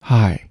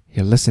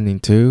You're listening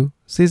to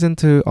Season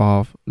 2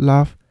 of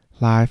Love,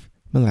 Life,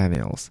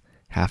 Millennials.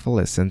 Have a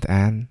listen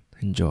and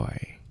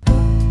enjoy.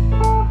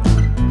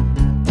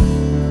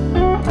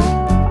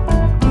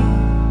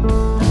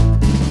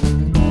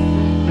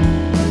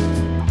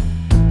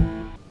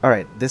 All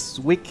right, this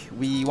week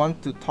we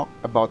want to talk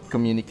about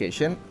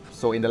communication.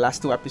 So, in the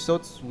last two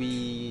episodes,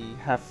 we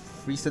have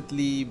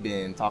recently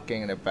been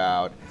talking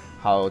about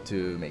how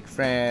to make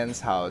friends,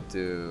 how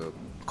to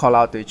call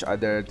out to each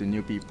other, to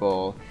new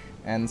people.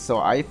 And so,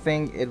 I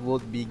think it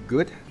would be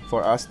good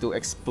for us to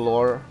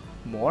explore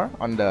more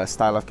on the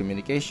style of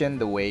communication,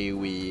 the way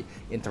we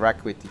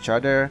interact with each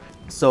other.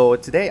 So,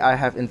 today I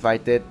have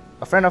invited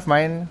a friend of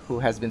mine who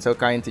has been so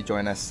kind to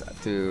join us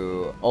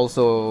to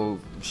also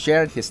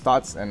share his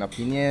thoughts and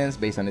opinions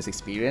based on his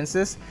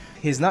experiences.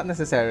 He's not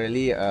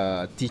necessarily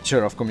a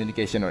teacher of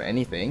communication or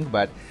anything,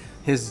 but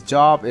his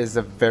job is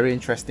a very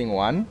interesting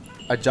one.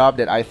 A job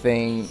that I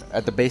think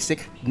at the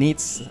basic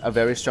needs a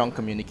very strong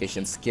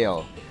communication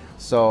skill.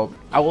 So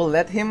I will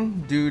let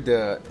him do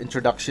the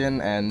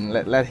introduction and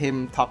let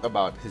him talk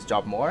about his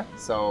job more.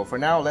 So for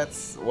now,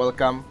 let's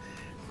welcome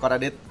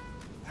Koradit.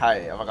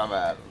 Hi, apa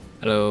kabar?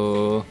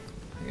 Hello,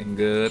 I'm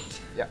good.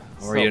 Yeah.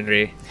 How are you,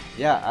 Andre?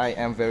 Yeah, I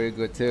am very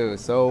good too.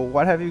 So,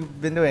 what have you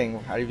been doing?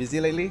 Are you busy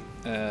lately?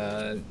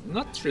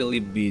 Not really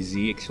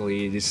busy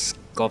actually. This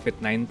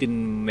COVID-19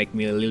 make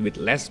me a little bit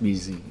less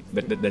busy,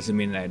 but that doesn't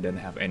mean I don't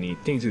have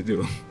anything to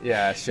do.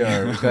 Yeah,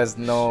 sure. Because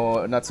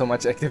not so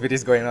much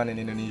activities going on in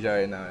Indonesia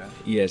right now.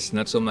 Yes,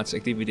 not so much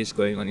activities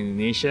going on in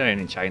Indonesia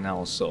and in China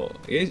also.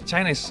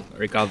 China is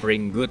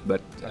recovering good,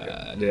 but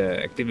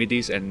the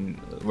activities and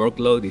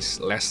workload is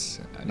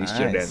less this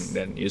year Nice.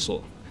 than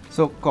usual.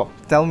 So, Ko,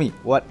 tell me,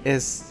 what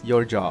is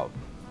your job?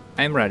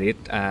 I'm Radit.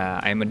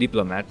 I'm a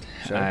diplomat.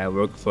 Sure. I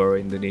work for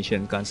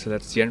Indonesian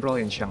Consulate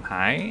General in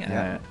Shanghai.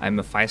 Yeah. I'm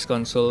a vice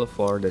consul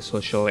for the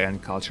social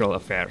and cultural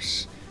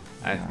affairs.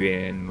 I've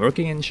been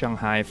working in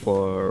Shanghai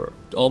for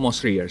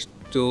almost 3 years,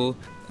 2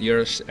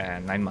 years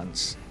and 9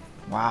 months.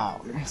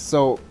 Wow.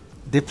 So,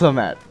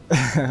 diplomat.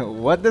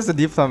 What does a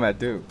diplomat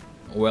do?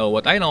 Well,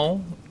 what I know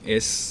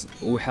is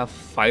we have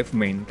 5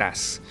 main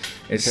tasks.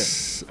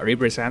 It's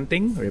represent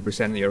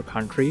your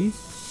country,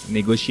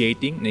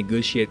 negotiate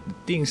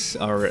things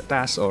or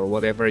tasks or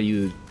whatever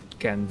you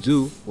can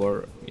do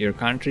for your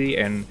country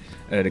and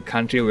the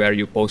country where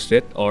you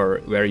posted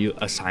or where you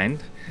assigned.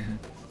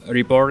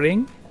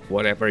 Reporting,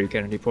 whatever you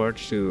can report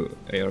to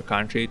your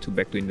country to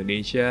back to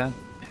Indonesia,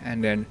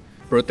 and then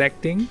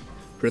protecting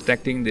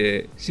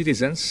the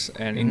citizens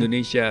and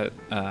Indonesia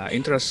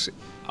interests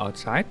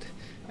outside,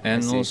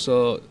 and see.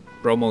 also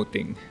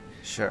promoting.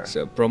 Sure.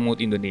 So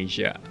promote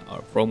Indonesia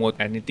or promote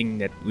anything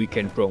that we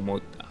can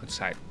promote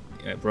outside.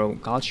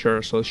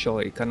 Culture,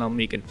 social,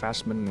 economic,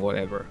 investment,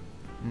 whatever.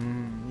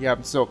 Yeah,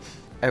 so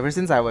ever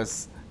since I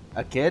was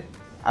a kid,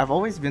 I've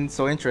always been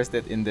so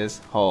interested in this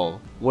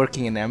whole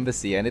working in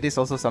embassy, and it is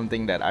also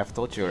something that I've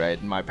told you,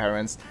 right? My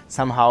parents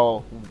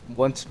somehow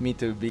want me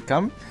to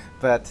become,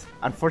 but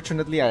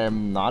unfortunately, I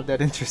am not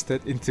that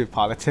interested into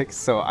politics,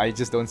 so I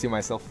just don't see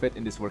myself fit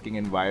in this working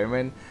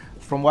environment.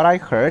 From what I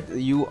heard,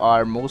 you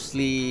are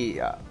mostly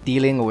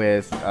dealing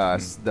with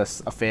the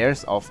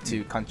affairs of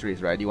two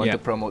countries, right? You want Yeah.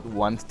 to promote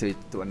one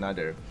to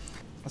another.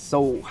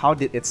 So how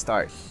did it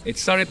start? It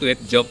started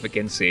with job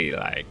vacancy,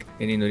 like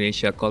in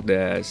Indonesia called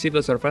the civil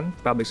servant,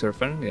 public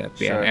servant, yeah,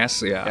 Sure.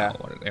 PNS, Yeah.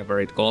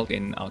 whatever it called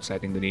in outside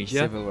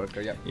Indonesia. Civil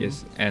worker, yeah.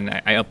 Yes, and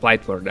I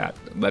applied for that.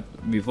 But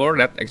before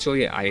that,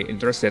 actually, I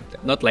interested,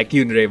 not like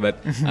you, Andre, but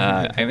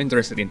I'm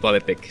interested in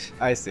politics.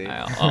 I see.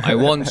 I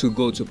want to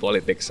go to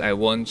politics. I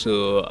want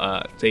to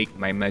take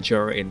my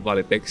major in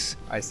politics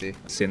I see.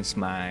 since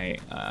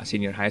my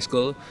senior high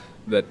school,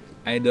 but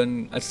I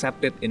don't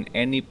accept it in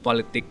any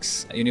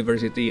politics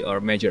university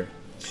or major.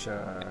 Sure.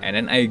 And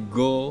then I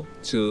go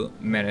to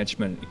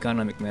management,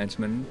 economic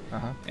management,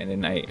 and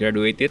then I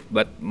graduated.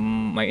 But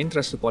my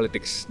interest to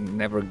politics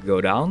never go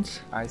down.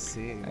 I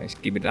see. I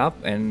keep it up,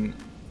 and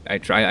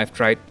I've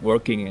tried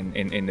working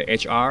in the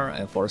HR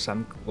for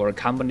a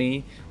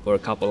company for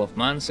a couple of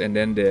months, and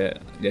then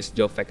there's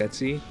job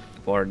vacancy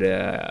for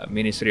the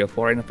Ministry of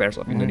Foreign Affairs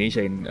of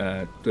Indonesia in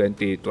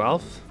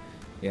 2012.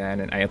 Yeah,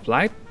 and then I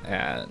applied.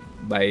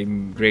 By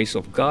grace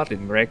of God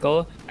and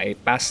miracle, I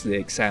passed the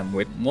exam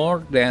with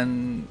more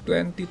than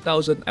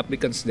 20,000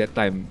 applicants that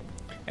time,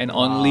 and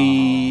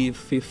only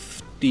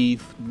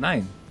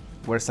 59,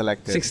 We're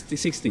selected.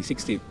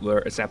 60 were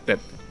accepted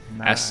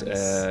as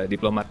Nice. a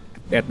diplomat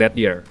at that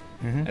year.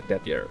 At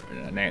that year,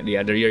 and the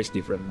other year is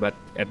different. But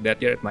at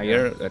that year, at my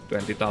year,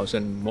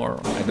 20,000 more.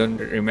 I don't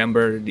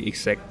remember the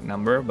exact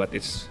number, but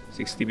it's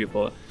 60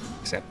 people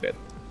accepted.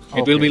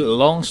 It will be a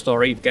long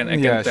story. I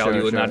can Yeah, tell sure,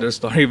 you sure. another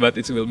story, but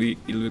it will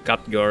cut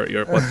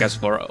your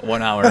podcast for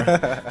 1 hour.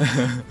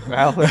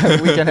 Well,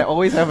 we can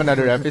always have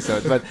another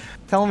episode. But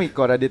tell me,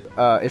 Koradit,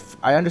 if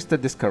I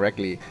understood this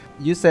correctly,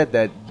 you said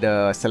that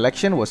the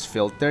selection was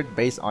filtered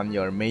based on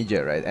your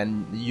major, right?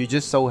 And you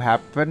just so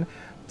happen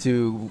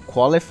to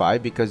qualify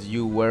because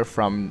you were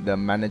from the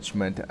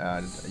management.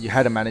 You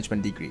had a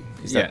management degree.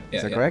 Is that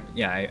correct?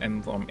 Yeah,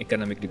 I'm from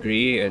economic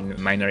degree and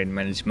minor in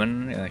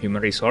management,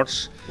 human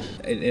resource.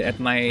 At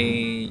my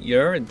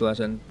year in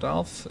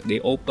 2012, they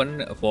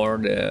opened for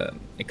the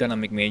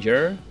economic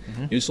major.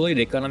 Usually,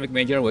 the economic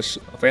major was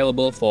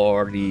available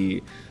for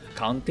the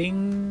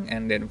accounting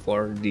and then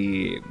for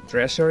the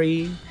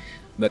treasury.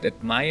 But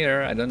at my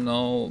year, I don't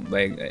know.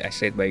 I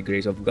said by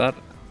grace of God,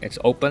 it's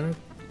open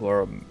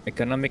for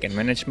economic and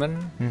management,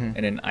 and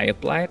then I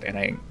applied and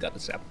I got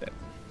accepted.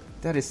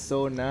 That is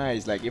so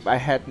nice. Like if I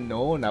had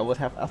known, I would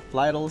have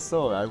applied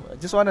also. I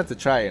just wanted to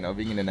try,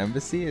 being in an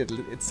embassy.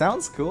 It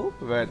sounds cool,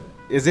 but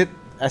is it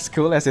as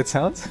cool as it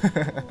sounds?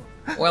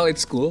 Well,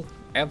 it's cool.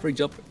 Every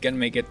job can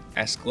make it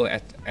as cool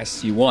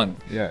as you want.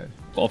 Yeah.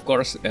 Of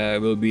course,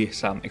 will be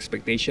some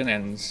expectation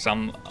and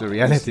some the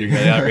reality.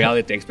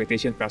 Reality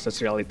expectation versus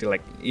reality.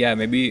 Like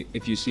maybe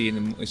if you see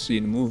in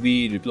the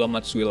movie,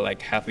 diplomats will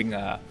like having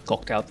a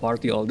cocktail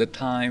party all the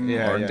time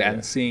or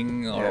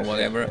dancing or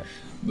whatever. Yeah.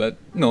 But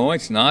no,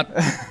 it's not.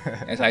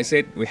 As I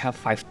said, we have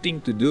 5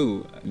 things to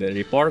do. The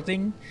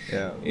reporting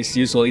is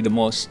usually the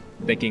most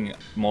taking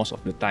most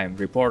of the time.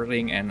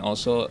 Reporting and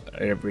also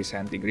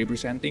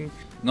representing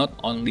not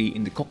only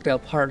in the cocktail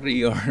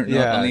party or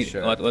not only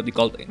what they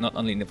call not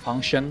only in the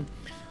function,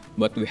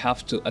 but we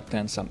have to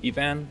attend some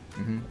event.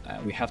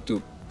 We have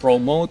to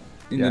promote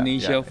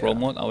Indonesia,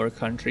 promote our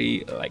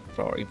country, like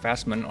for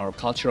investment or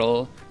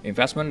cultural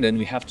investment. Then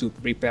we have to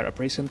prepare a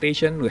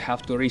presentation. We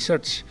have to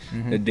research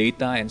the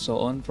data and so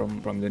on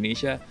from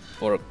Indonesia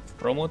for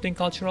promoting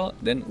cultural.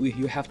 Then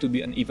you have to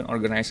be an event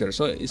organizer.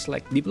 So it's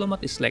like diplomat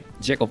is like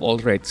jack of all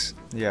trades.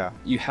 Yeah,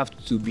 you have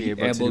to be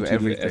able to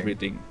do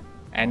everything,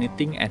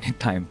 anything,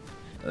 anytime.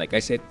 Like I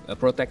said,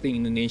 protecting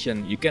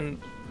Indonesian.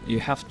 You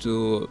have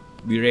to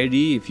be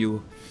ready if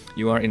you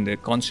are in the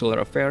consular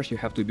affairs. You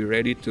have to be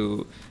ready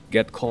to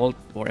get called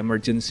for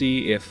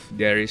emergency if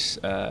there is,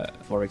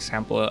 for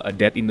example, a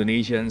dead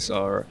Indonesians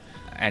or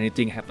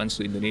anything happens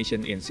to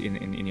Indonesian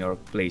in your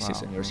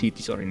places, in your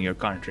cities or in your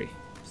country.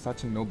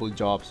 Such a noble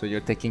job. So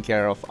you're taking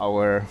care of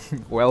our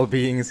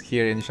well-beings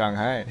here in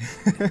Shanghai.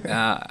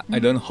 I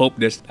don't hope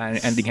there's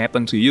anything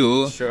happen to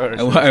you. Sure.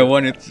 I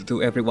want it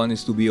to everyone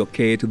is to be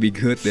okay, to be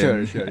good.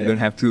 Then I don't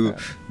have to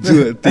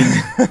do a thing.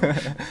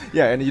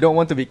 Yeah, and you don't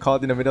want to be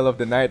caught in the middle of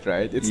the night,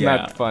 right? It's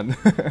not fun.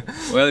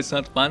 Well, it's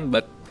not fun,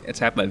 but it's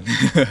happened.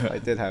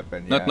 It did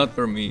happen. Not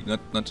for me,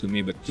 not to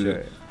me, but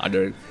to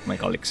my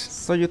colleagues.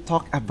 So you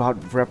talk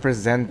about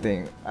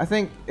representing. I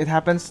think it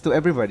happens to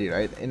everybody,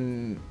 right?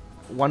 In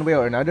one way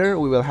or another,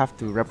 we will have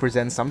to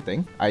represent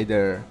something,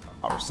 either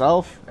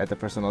ourselves at the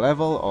personal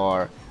level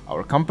or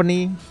our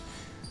company.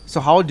 So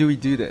how do we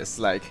do this?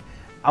 Like,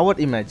 I would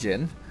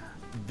imagine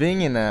being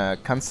in a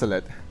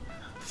consulate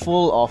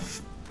full of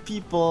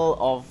people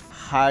of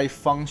high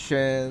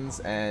functions,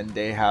 and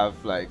they have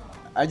like,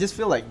 I just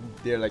feel like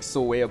they're like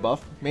so way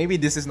above. Maybe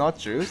this is not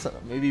true. So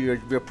maybe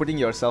you're putting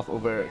yourself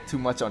over too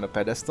much on a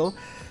pedestal.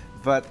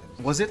 But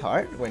was it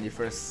hard when you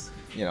first,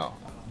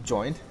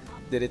 joined?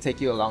 Did it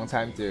take you a long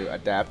time to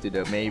adapt to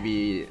the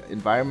maybe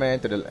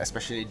environment,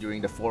 especially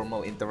during the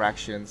formal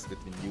interactions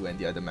between you and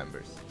the other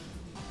members?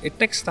 It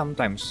takes some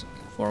time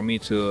for me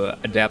to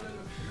adapt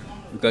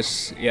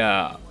because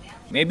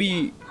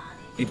maybe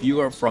if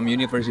you are from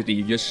university,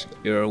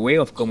 your way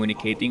of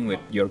communicating with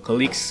your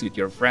colleagues, with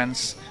your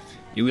friends,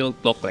 you will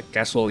talk like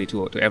casually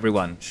to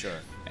everyone.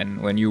 Sure.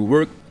 And when you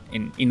work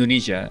in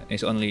Indonesia,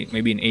 it's only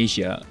maybe in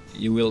Asia,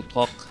 you will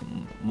talk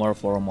more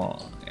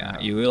formal.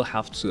 You will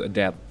have to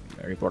adapt.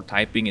 Report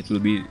typing, it will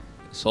be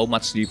so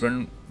much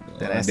different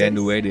than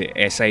the way the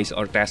essays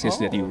or thesis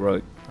that you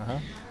wrote.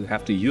 You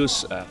have to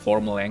use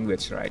formal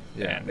language, right?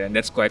 And then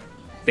that's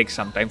takes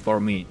some time for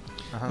me.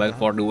 But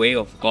for the way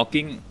of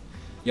talking,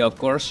 of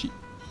course,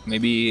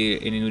 maybe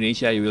in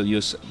Indonesia you will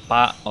use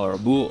Pak or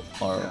Bu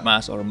or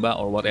Mas or Mbak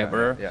or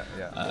whatever.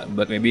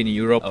 But maybe in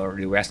Europe or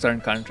the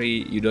Western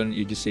country, you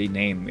just say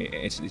name.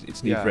 It's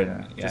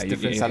different.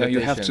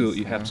 You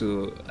have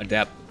to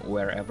adapt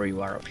wherever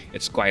you are.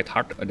 It's quite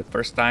hard the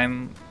first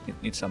time. It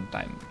needs some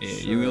time.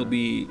 You will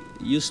be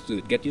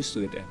get used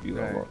to it if you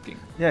are working.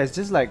 Yeah, it's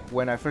just like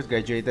when I first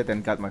graduated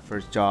and got my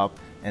first job,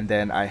 and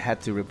then I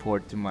had to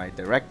report to my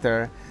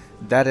director.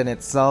 That in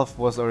itself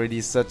was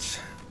already such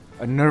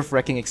a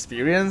nerve-wracking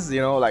experience,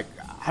 like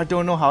I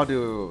don't know how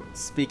to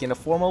speak in a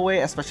formal way,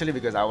 especially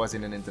because I was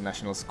in an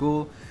international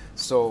school.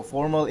 So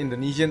formal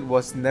Indonesian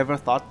was never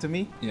taught to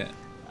me.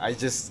 I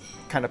just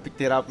kind of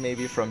picked it up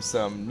maybe from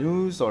some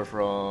news or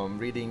from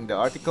reading the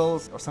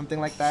articles or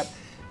something like that.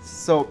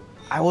 So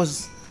I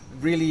was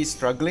really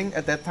struggling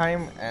at that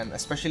time, and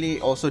especially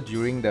also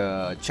during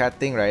the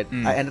chatting, right?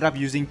 I ended up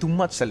using too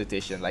much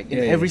salutation. Like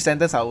in every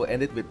sentence I will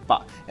end it with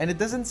Pa, and it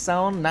doesn't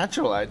sound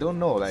natural. I don't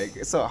know.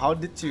 Like, so how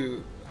did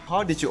you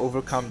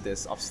overcome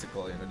this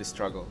obstacle, this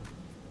struggle?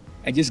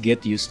 I just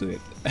get used to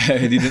it.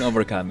 I didn't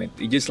overcome it.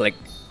 It just like,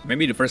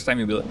 maybe the first time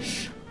you will,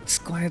 it's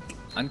quite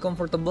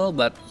uncomfortable,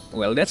 but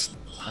well, that's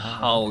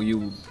how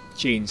you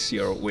change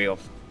your way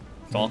of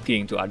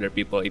talking to other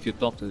people. If you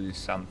talk to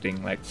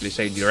something like, let's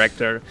say,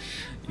 director,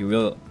 you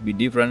will be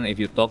different if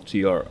you talk to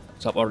your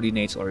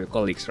subordinates or your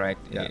colleagues, right?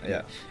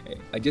 Yeah.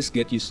 I just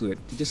get used to it.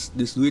 Just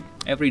do it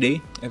every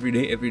day,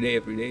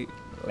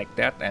 like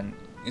that, and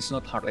it's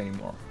not hard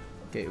anymore.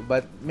 Okay,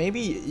 but maybe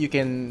you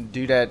can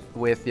do that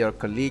with your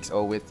colleagues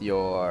or with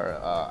your,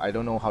 I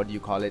don't know how do you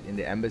call it in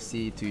the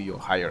embassy, to your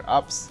higher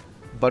ups.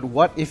 But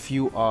what if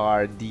you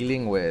are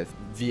dealing with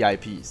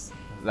VIPs,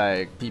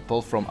 like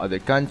people from other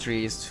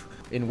countries,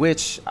 in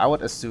which I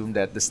would assume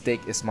that the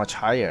stake is much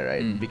higher,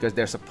 right? Because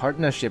there's a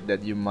partnership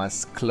that you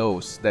must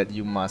close, that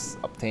you must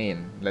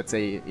obtain. Let's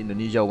say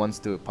Indonesia wants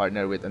to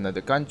partner with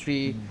another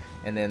country,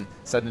 and then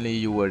suddenly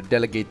you were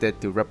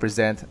delegated to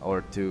represent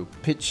or to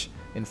pitch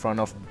in front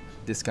of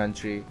this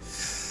country.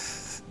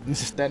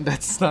 Then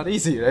that's not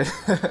easy, right?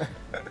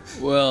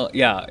 Well,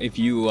 yeah, if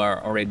you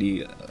are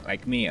already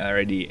like me,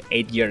 already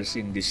 8 years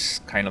in this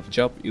kind of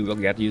job, you will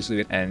get used to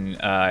it, and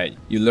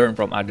you learn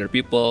from other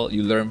people,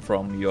 you learn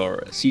from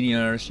your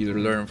seniors, you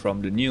learn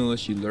from the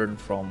news, you learn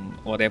from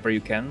whatever you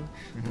can,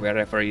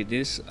 wherever it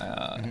is,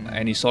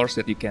 any source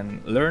that you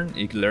can learn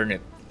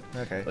it.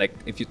 Okay. Like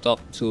if you talk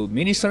to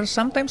ministers,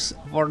 sometimes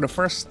for the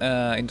first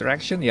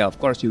interaction, yeah, of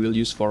course you will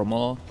use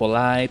formal,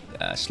 polite,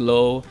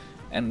 slow,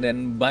 and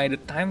then by the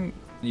time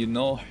you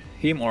know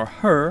him or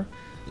her,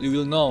 you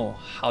will know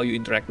how you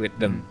interact with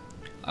them.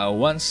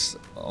 Once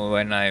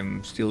when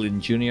I'm still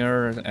in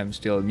junior, I'm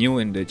still new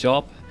in the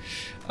job,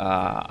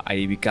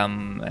 I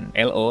become an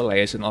LO,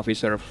 liaison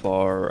officer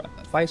for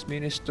Vice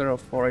Minister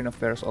of Foreign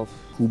Affairs of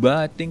Cuba,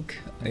 I think,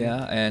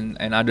 yeah,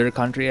 and other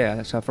country,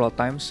 several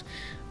times.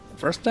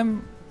 First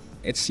time,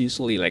 it's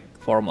usually like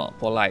formal,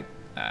 polite.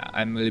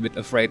 I'm a little bit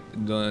afraid,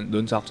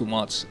 don't talk too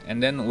much.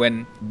 And then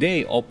when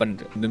they open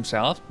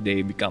themselves,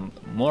 they become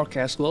more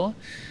casual.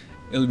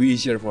 It'll be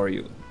easier for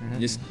you.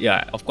 Just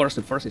of course,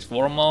 the first is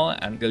formal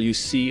until you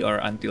see or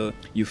until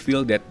you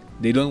feel that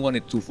they don't want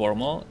it too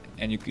formal,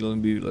 and you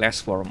can be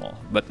less formal.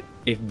 But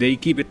if they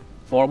keep it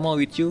formal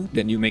with you,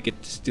 then you make it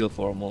still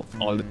formal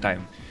all the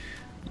time.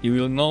 You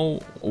will know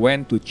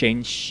when to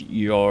change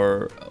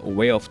your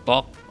way of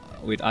talk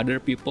with other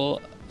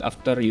people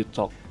after you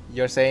talk.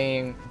 You're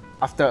saying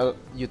after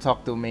you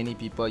talk to many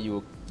people,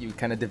 you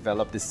kind of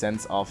develop this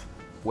sense of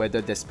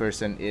whether this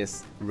person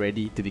is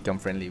ready to become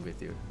friendly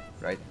with you,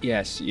 right?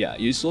 Yes, yeah.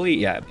 Usually,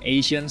 yeah,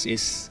 Asians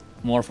is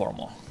more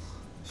formal.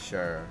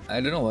 Sure.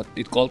 I don't know what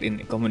it called in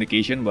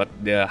communication, but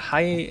the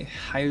high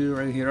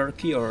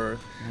hierarchy or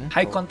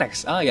high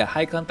context.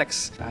 High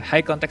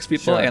context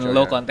people and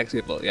low context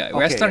people. Yeah, Okay,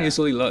 Western yeah.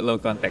 usually low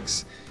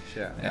context.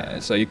 Sure.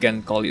 So you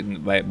can call it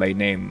by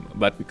name,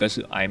 but because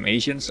I'm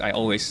Asians, I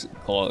always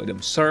call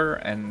them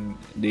sir, and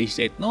they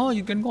said, no,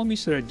 you can call me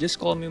sir, just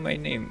call me my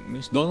name,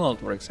 Miss Donald,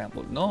 for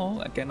example. No,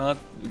 I cannot,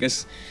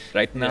 because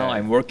right now Yeah.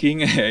 I'm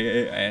working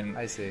and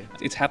I see.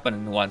 it's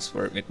happened once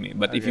with me.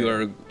 But if you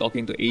Okay. are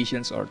talking to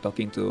Asians or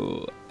talking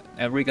to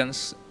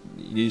Americans,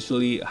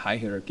 usually high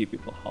hierarchy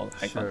people,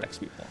 high Sure. context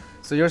people.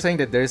 So you're saying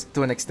that there's,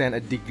 to an extent,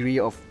 a degree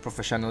of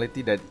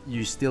professionality that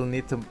you still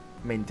need to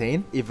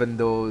maintain, even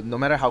though no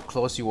matter how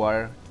close you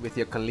are with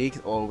your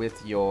colleagues or with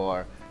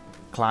your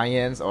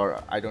clients,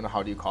 or I don't know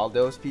how do you call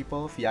those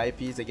people,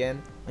 VIPs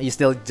again, you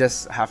still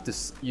just have to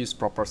use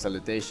proper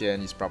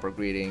salutation, use proper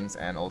greetings,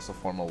 and also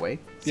formal way.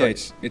 So Yeah,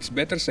 it's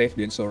better safe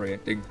than sorry. I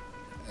think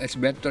it's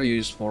better you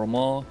use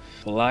formal,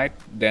 polite,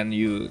 than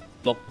you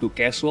talk too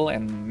casual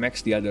and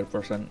makes the other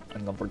person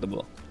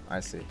uncomfortable. I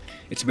see.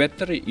 It's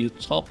better you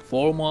talk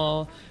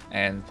formal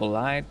and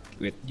polite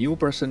with new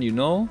person you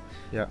know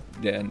Yeah.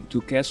 than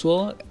too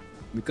casual,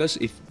 because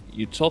if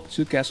you talk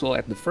too casual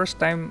at the first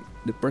time,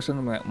 the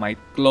person might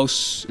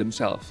close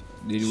themselves.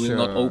 They will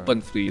not Sure.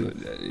 open to you.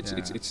 It's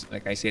Yeah. it's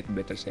like I said,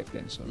 better safe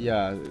than sorry.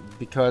 Yeah,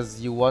 because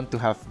you want to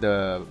have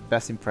the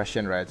best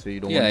impression, right? So you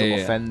don't Yeah, want to yeah,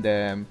 yeah. offend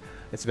them.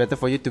 It's better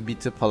for you to be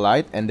too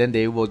polite, and then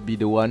they will be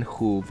the one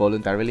who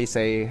voluntarily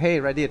say,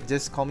 "Hey, Radit,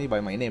 just call me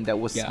by my name."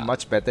 That was Yeah.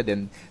 much better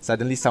than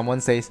suddenly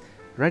someone says,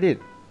 "Radit,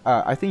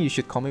 I think you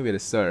should call me with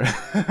a sir."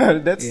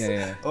 That's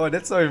Yeah. oh,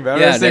 that's so Yeah,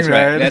 embarrassing, that's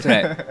right. right? That's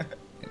right.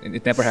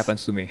 It never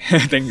happens to me.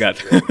 Thank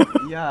God.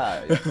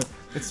 Yeah,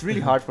 it's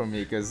really hard for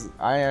me because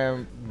I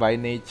am by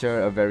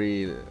nature a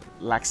very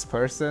lax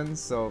person,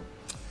 so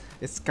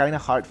it's kind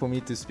of hard for me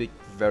to speak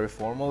very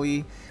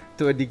formally.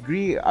 To a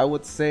degree, I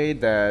would say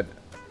that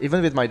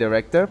even with my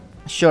director,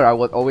 sure, I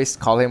would always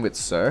call him with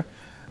sir,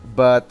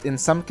 but in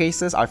some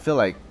cases, I feel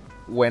like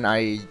when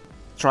I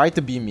try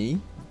to be me,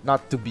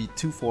 not to be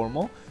too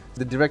formal,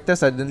 the director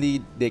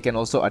suddenly they can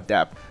also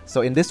adapt.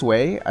 So in this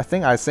way, I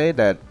think I say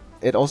that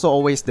it also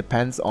always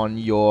depends on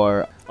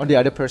the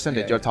other person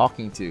that Yeah, you're yeah.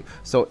 talking to.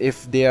 So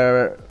if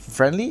they're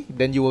friendly,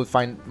 then you will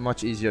find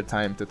much easier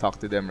time to talk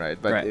to them, right?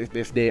 But Right.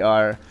 if they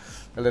are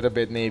a little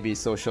bit maybe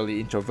socially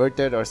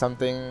introverted or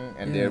something,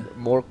 and they're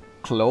more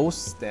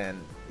close, then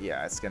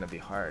yeah, it's gonna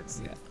be hard.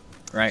 Yeah.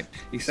 Right.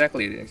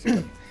 Exactly.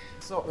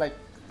 So like,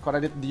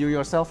 Koradit, do you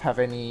yourself have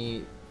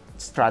any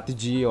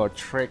strategy or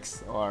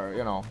tricks, or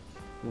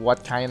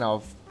what kind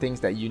of things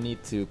that you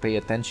need to pay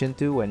attention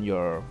to when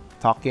you're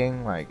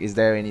talking? Like, is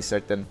there any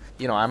certain,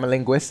 I'm a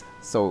linguist,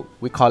 so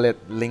we call it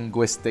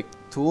linguistic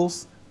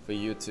tools for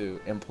you to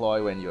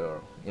employ when you're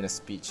in a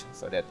speech,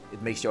 so that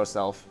it makes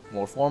yourself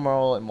more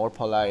formal and more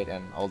polite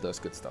and all those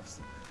good stuffs.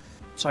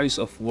 Choice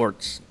of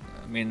words.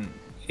 I mean,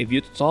 if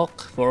you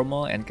talk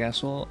formal and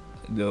casual,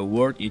 the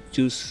word you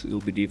choose will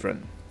be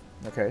different.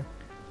 Okay.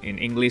 In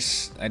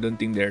English, I don't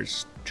think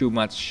there's too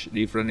much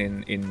different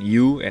in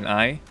you and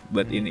I,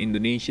 but in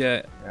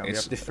Indonesia, Yeah, we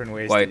it's have different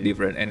ways quite to-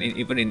 different. And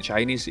even in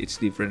Chinese, it's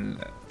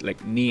different. Like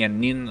ni and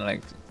nin,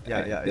 like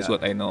that's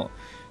what I know.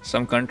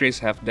 Some countries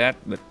have that,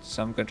 but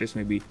some countries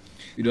maybe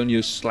you don't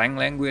use slang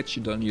language,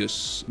 you don't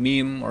use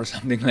meme or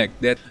something like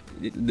that.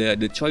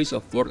 The choice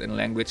of word and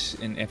language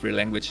in every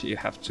language you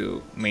have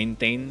to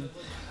maintain,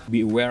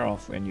 be aware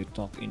of when you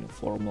talk in a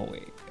formal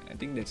way. I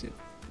think that's it.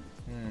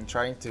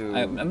 Trying to.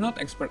 I'm not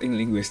expert in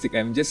linguistic.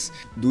 I'm just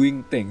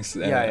doing things.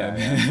 Yeah.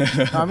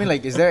 No, I mean,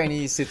 like, is there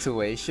any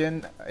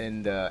situation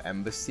in the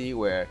embassy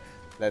where,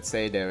 let's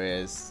say, there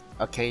is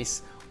a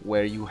case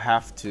where you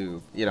have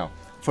to,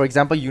 for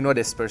example,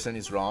 this person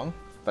is wrong,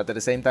 but at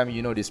the same time,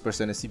 this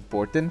person is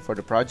important for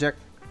the project,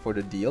 for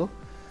the deal,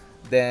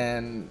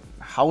 then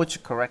how would you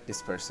correct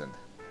this person?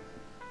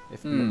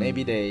 If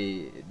maybe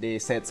they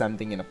said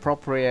something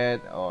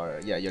inappropriate, or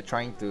you're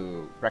trying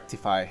to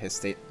rectify his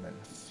statement.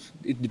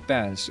 It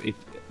depends. If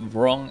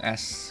wrong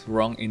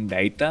in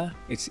data,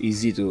 it's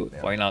easy to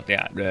point out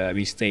the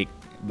mistake.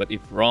 But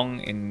if wrong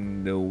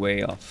in the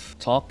way of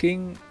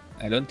talking,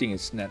 I don't think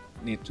it's not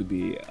need to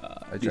be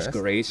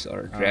discouraged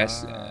or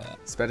addressed.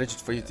 It's better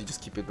just for you to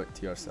just keep it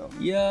to yourself.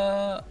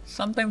 Yeah,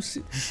 sometimes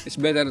it's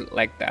better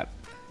like that.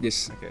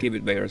 Just Okay. keep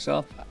it by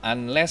yourself.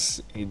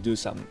 Unless you do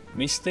some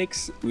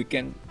mistakes, we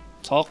can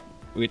talk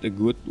with a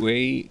good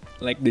way.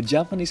 Like the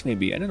Japanese,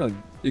 maybe, I don't know.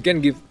 You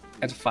can give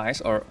advice,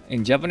 or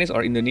in Japanese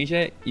or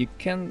Indonesia, you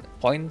can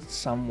point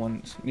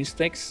someone's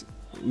mistakes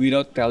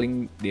without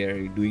telling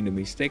they're doing the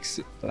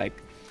mistakes. Like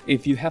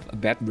if you have a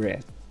bad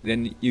breath,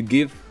 then you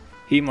give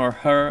him or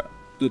her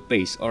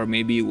toothpaste or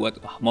maybe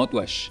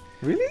mouthwash.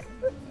 Really?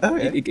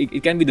 Okay.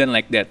 It can be done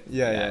like that.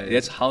 Yeah.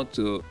 That's how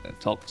to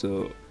talk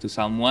to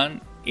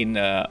someone in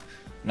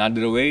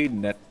another way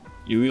that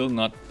you will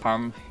not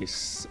harm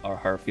his or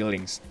her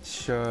feelings.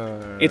 Sure.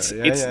 It's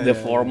the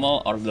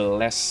formal or the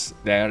less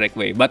direct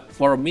way. But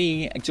for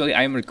me, actually,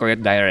 I'm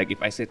required direct.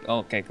 If I said,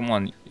 okay, come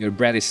on, your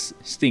breath is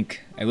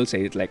stink, I will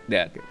say it like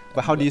that.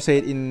 But how do you say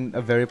it in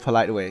a very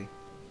polite way?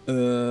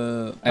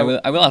 I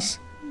will ask,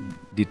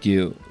 did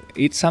you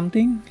eat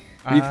something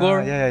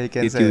before? You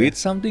can Did say you that. eat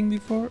something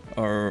before?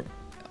 Or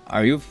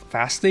are you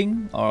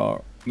fasting?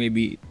 Or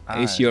maybe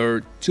is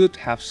your tooth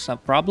have some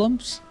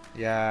problems?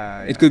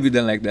 Yeah. It could be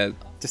done like that.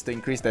 Just to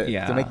increase that,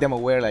 Yeah. to make them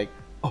aware, like,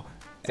 oh,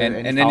 is there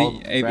any And then foul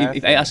if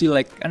breath I or- ask you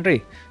like,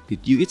 Andre, did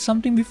you eat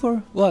something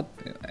before? What?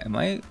 Am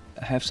I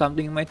have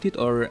something in my teeth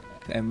or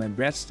am my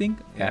breath stink?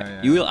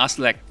 Yeah. You will ask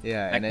like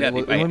Yeah, like and then that it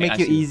will, if it will I make ask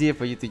you easier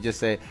for you to just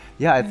say,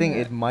 yeah, I think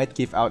it might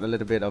give out a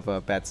little bit of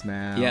a bad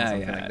smell,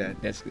 something like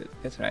that. That's good.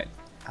 That's right.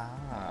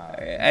 I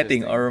interesting.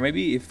 think, or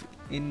maybe if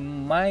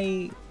in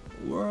my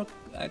work,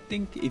 I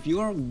think if you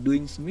are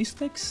doing some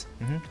mistakes,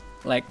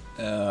 like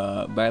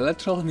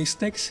bilateral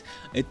mistakes,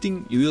 I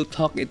think you will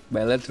talk it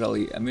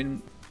bilaterally. I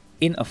mean,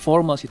 in a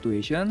formal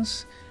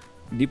situations,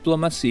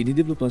 diplomacy,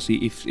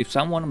 if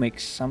someone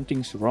makes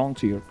something wrong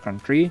to your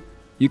country,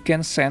 you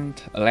can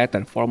send a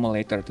letter, formal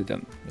letter to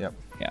them. Yep.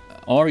 Yeah,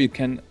 or you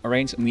can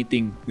arrange a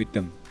meeting with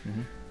them,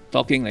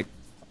 talking like,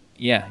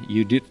 yeah,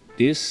 you did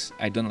this,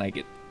 I don't like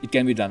it. It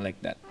can be done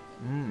like that.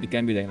 It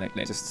can be done like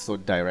that. Just so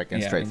direct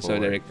and And straightforward.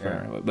 so direct.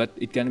 Yeah. But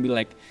it can be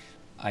like,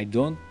 I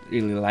don't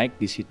really like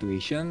these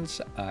situations.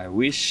 I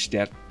wish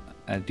that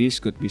this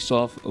could be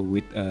solved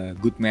with a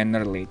good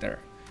manner later.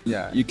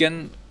 Yeah. You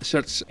can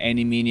search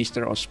any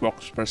minister or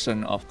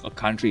spokesperson of a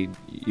country.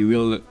 You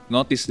will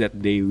notice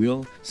that they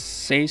will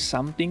say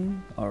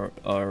something or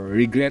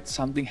regret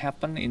something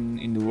happen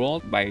in the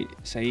world by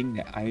saying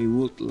that I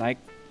would like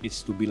it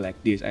to be like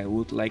this. I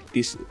would like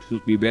this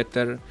should be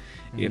better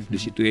if the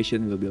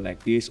situation will be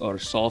like this, or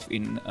solve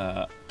in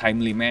a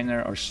timely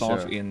manner, or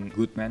solve Sure. in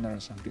good manner, or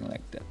something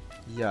like that.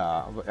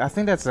 Yeah, but I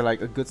think that's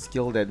like a good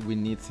skill that we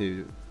need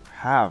to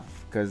have,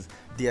 because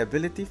the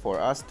ability for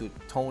us to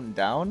tone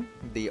down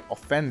the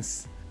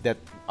offense that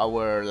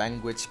our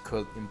language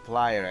could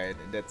imply, right?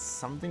 That's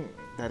something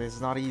that is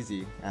not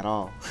easy at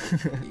all.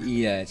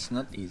 Yeah, it's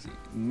not easy.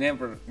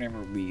 Never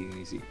be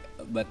easy.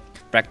 But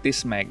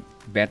practice make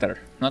better,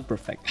 not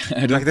perfect.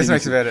 I don't Practice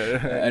think makes it's-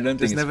 better. I don't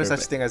There's think it's never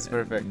such perfect. thing as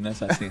perfect. No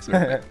such thing as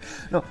perfect.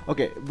 No,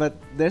 okay,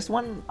 but there's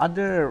one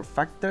other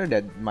factor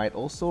that might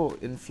also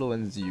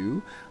influence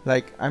you.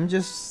 Like, I'm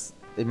just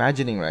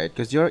imagining, right?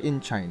 Because you're in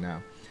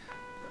China.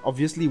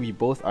 Obviously, we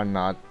both are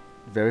not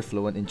very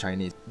fluent in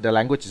Chinese. The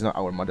language is not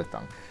our mother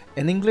tongue.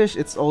 In English,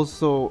 it's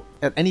also,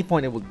 at any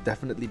point, it will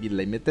definitely be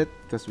limited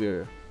because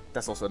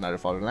that's also another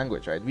foreign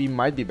language, right? We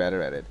might be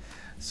better at it.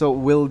 So,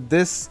 will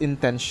this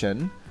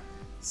intention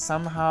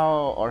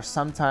somehow or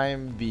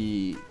sometime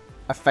be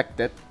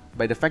affected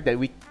by the fact that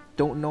we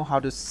don't know how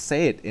to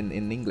say it in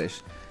English.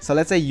 So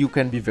let's say you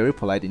can be very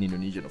polite in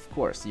Indonesian, of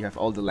course. You have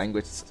all the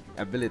language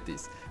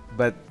abilities.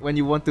 But when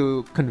you want to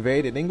convey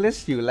it in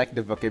English, you lack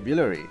the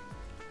vocabulary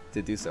to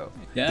do so.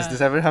 Yeah. Does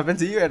this ever happen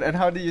to you? And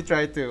how do you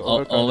try to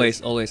overcome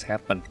this? Always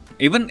happen.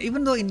 Even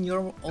though in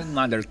your own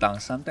mother tongue,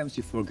 sometimes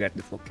you forget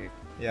the vocab.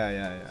 Yeah.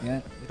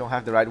 Yeah. You don't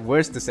have the right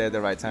words to say at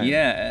the right time.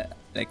 Yeah,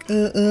 like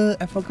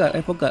I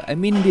forgot. I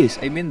mean this.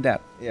 I mean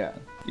that. Yeah.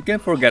 You can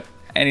forget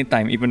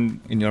anytime, even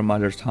in your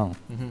mother tongue.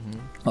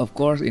 Of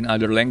course, in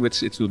other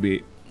language, it will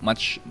be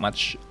much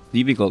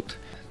difficult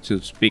to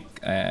speak,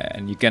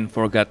 and you can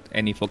forget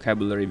any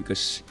vocabulary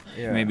because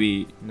Yeah.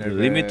 maybe Nervous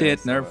limited,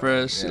 or-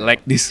 nervous, yeah.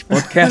 like this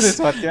podcast.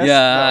 This podcast?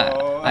 Yeah,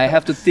 No. I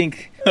have to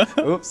think.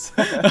 Oops.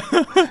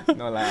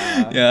 No lah.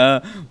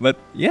 Yeah, but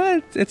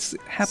yeah, it's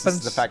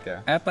happens. the fact,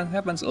 yeah.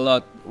 Happens a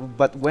lot.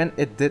 But when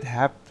it did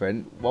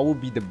happen, what would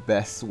be the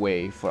best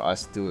way for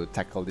us to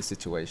tackle this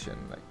situation?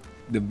 Like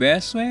The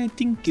best way, I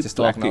think, keep just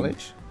to talking.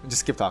 acknowledge?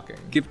 Just keep talking.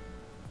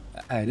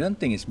 I don't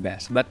think it's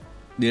best, but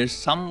there's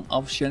some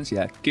options.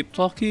 Yeah, keep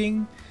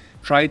talking.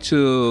 Try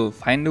to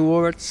find the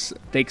words.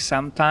 Take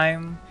some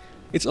time.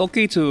 It's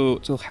okay to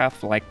have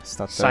like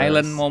Stutters.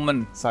 silent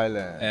moment.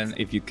 Silence. And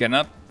if you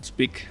cannot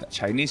speak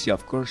Chinese, yeah,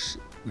 of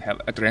course we have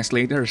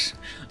translators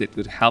that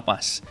would help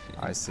us.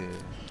 I see.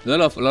 A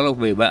lot of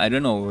way, but I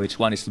don't know which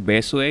one is the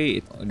best way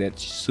that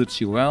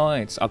suits you well.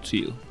 It's up to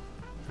you.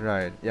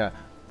 Right. Yeah.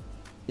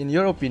 In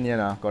your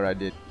opinion,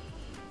 Koradit,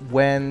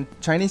 when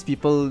Chinese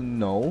people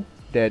know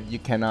that you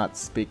cannot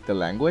speak the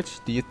language,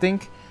 do you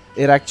think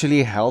it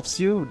actually helps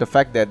you, the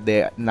fact that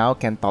they now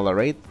can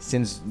tolerate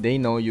since they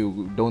know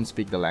you don't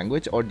speak the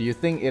language, or do you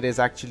think it is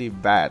actually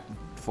bad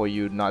for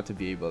you not to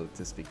be able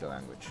to speak the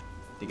language?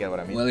 Do you get what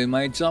I mean? Well, in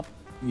my job,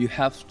 you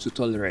have to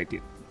tolerate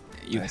it.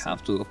 You I see.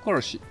 have to, of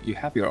course, you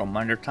have your own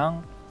mother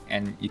tongue,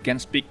 and you can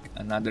speak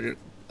another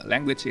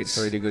language. It's it's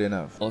already good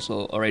enough.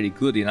 also already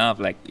good enough.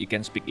 Like you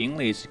can speak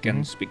English, you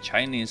can Mm-hmm. speak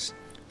Chinese,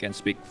 you can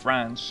speak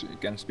French, you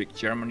can speak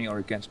Germany, or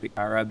you can speak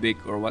Arabic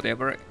or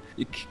whatever.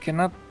 You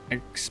cannot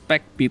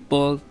expect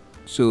people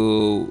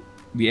to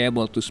be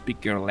able to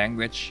speak your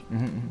language,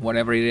 Mm-hmm,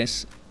 whatever it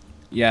is.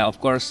 Yeah,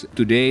 of course,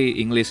 today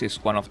English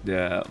is one of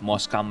the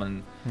most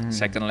common Mm.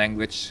 second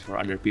language for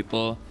other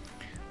people.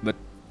 But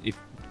if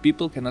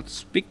people cannot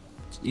speak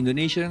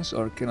Indonesians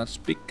or cannot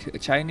speak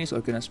Chinese or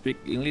cannot speak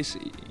English,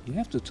 you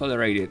have to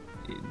tolerate it.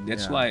 Yeah.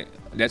 That's why,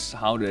 that's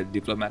how the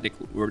diplomatic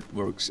world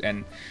works.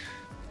 And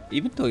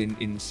even though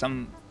in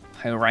some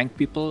high-ranked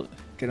people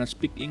cannot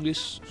speak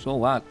English, so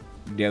what?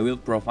 They will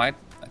provide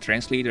a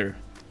translator.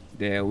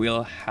 They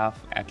will have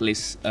at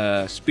least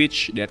a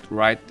speech that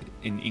write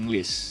in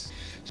English.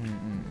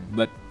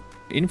 But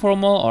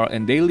informal or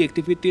in daily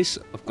activities,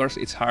 of course,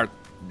 it's hard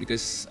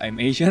because I'm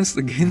Asians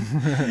again.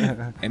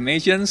 I'm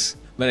Asians,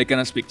 but I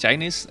cannot speak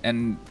Chinese,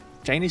 and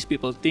Chinese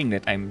people think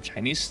that I'm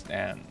Chinese.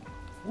 And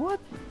what?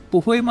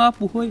 Puhui ma,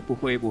 puhui,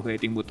 puhui, puhui,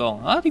 ting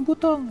butong. Ah, ting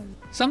butong.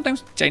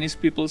 Sometimes Chinese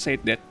people say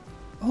that,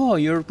 oh,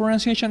 your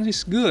pronunciation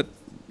is good.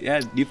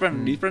 Yeah,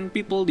 different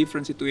people,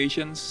 different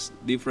situations,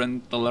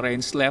 different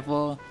tolerance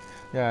level.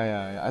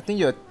 Yeah. I think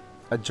you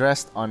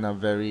addressed on a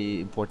very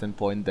important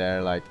point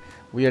there. Like,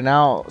 we are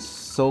now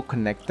so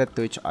connected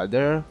to each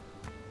other.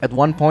 At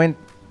one point,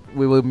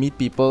 we will meet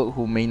people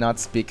who may not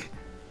speak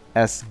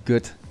as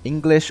good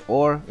English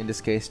or, in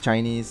this case,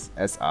 Chinese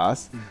as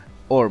us.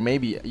 Or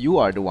maybe you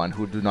are the one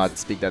who do not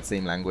speak that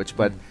same language.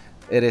 But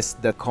it is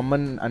the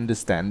common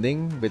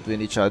understanding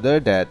between each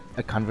other that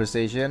a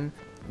conversation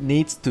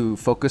needs to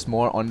focus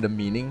more on the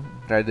meaning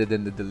rather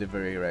than the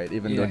delivery, right?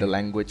 Even though Yeah. the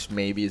language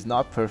maybe is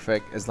not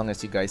perfect, as long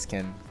as you guys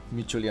can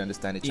mutually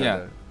understand each Yeah.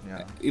 other.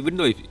 Yeah. Even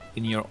though if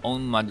in your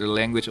own mother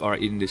language or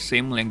in the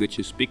same language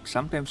you speak,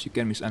 sometimes you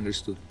can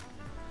misunderstood.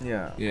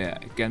 Yeah. Yeah,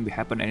 it can be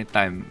happen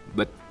anytime.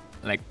 But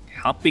like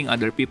helping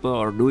other people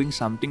or doing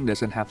something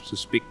doesn't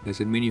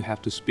mean you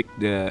have to speak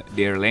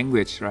their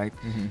language, right?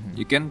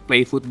 You can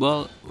play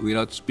football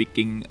without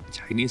speaking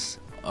Chinese,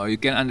 or you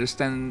can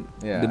understand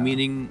Yeah. the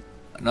meaning,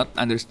 not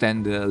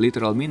understand the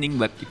literal meaning,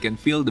 but you can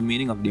feel the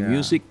meaning of the Yeah.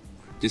 music.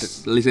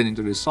 Just listening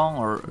to the song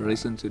or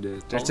listen to the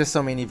There's tone. just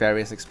so many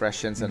various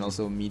expressions and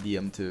also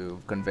medium to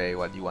convey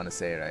what you want to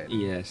say, right?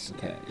 Yes,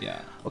 Okay.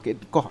 yeah. Okay,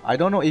 Koh, I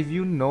don't know if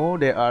you know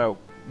there are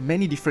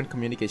many different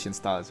communication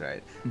styles,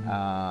 right?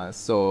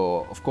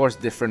 So of course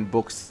different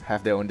books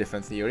have their own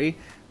different theory.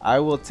 I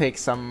will take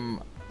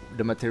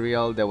the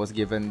material that was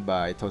given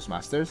by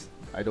Toastmasters.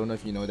 I don't know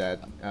if you know that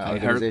I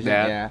heard organization.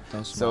 that, Yeah.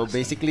 So Toastmasters.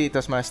 basically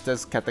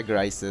Toastmasters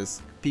categorizes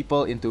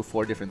people into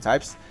 4 different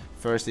types.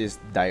 First is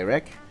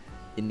direct,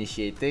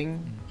 initiating,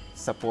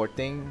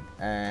 supporting,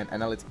 and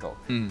analytical.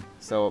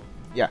 So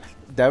yeah,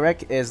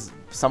 direct is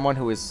someone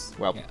who is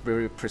Yeah.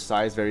 very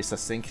precise, very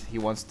succinct. He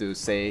wants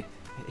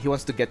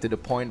to get to the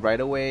point right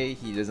away.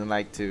 He doesn't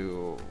like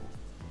to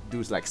do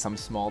like some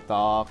small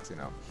talks, you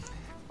know.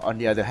 On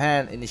the other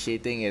hand,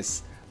 initiating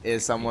is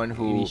someone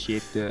who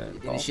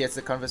initiates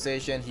the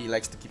conversation. He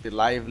likes to keep it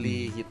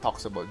lively. He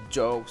talks about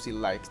jokes. He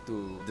likes to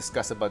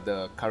discuss about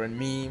the current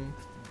meme.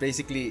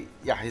 Basically,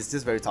 yeah, he's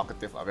just very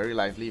talkative, very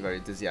lively, very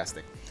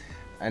enthusiastic.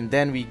 And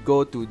then we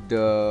go to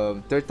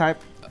the third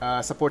type,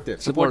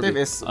 supportive. Supportive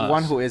is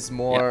one who is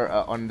more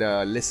on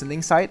the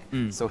listening side.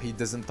 So he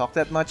doesn't talk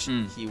that much.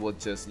 He will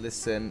just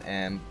listen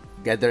and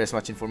gather as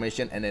much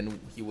information, and then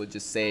he will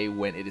just say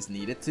when it is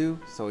needed to.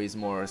 So he's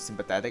more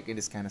sympathetic in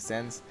this kind of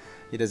sense.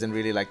 He doesn't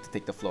really like to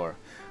take the floor.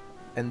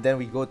 And then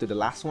we go to the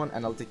last one,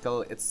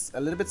 analytical. It's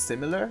a little bit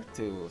similar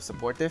to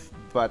supportive,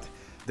 but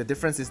the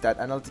difference is that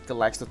analytical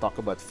likes to talk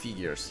about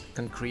figures,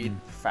 concrete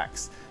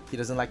facts. He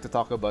doesn't like to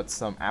talk about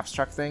some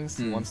abstract things.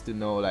 He wants to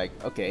know, like,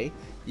 okay,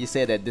 you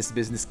say that this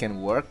business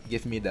can work,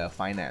 give me the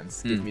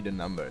finance, give me the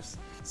numbers.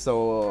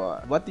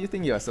 So what do you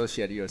think you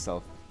associate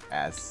yourself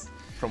as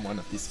from one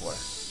of these four?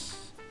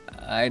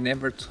 I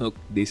never took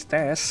this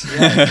test.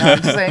 Yeah,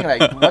 I'm just saying,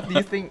 like, what do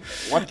you think,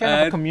 what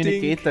kind of a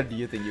communicator do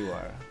you think you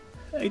are?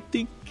 I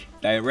think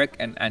direct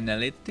and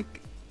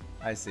analytic,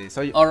 I see.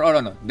 So you,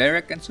 or no,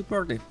 direct and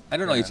supportive. I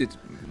don't know if it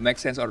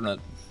makes sense or not.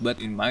 But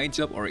in my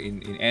job or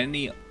in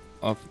any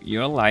of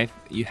your life,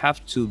 you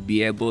have to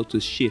be able to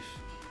shift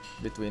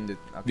between the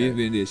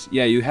between this.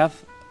 Yeah, you have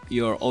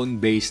your own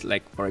base.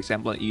 Like, for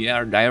example, you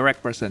are a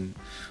direct person,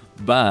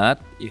 but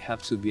you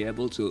have to be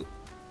able to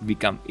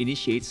become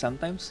initiate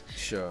sometimes.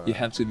 Sure. You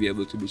have to be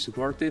able to be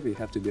supportive. You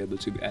have to be able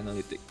to be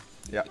analytic.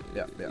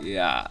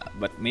 Yeah.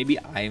 But maybe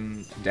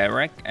I'm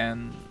direct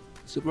and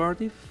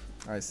supportive.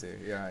 I see.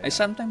 Yeah.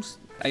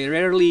 I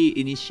rarely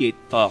initiate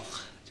talk,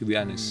 to be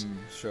honest.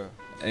 Sure.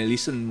 I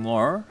listen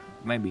more,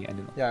 maybe, I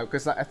don't know. Yeah,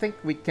 because I think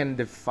we can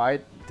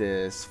divide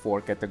this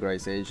four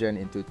categorization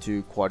into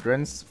two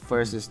quadrants.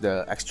 First is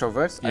the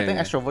extroverts. I think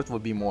extroverts will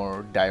be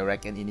more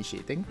direct and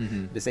initiating.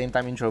 At the same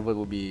time, introvert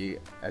will be,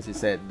 as you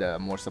said, the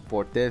more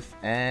supportive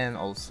and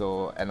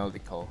also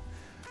analytical.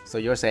 So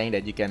you're saying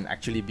that you can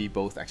actually be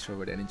both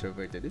extrovert and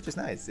introverted, which is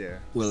nice. Yeah.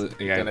 Well,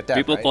 You can adapt,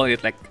 people right? call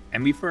it like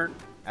ambivert.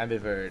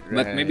 Ambivert.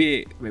 But right.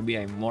 maybe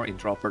I'm more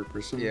introvert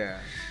person. Yeah.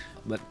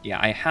 But yeah,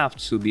 I have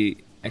to be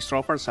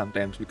extrovert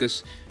sometimes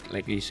because,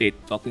 like you said,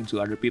 talking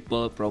to other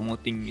people,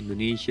 promoting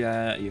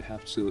Indonesia, you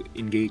have to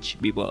engage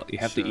people. You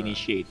have to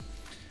initiate,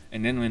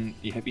 and then when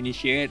you have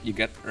initiate, you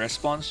get a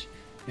response.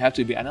 You have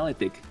to be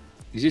analytic.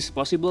 Is this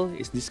possible?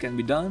 Is this can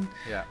be done?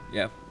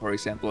 Yeah. For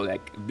example,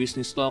 like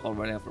business talk or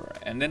whatever.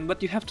 And then,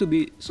 but you have to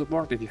be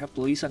supportive. You have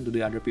to listen to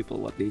the other people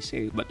what they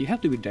say. But you have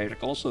to be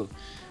direct also.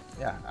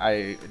 Yeah,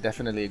 I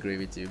definitely agree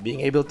with you.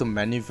 Being able to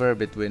maneuver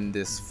between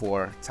these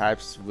four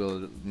types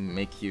will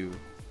make you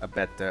a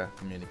better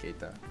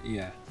communicator.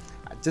 Yeah.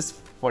 Just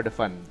for the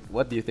fun,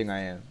 what do you think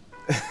I am?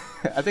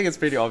 I think it's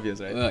pretty obvious,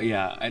 right?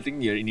 Yeah, I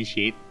think you're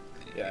initiate.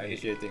 Yeah,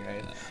 initiating,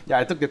 right? Yeah,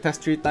 I took the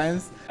test 3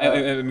 times.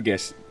 Let me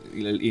guess.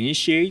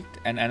 Initiate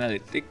and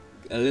analytic,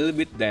 a little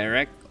bit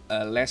direct,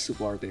 less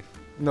supportive.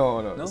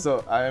 No. No?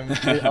 So I'm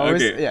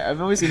always Okay.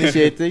 I'm always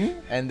initiating,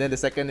 and then the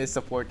second is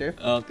supportive,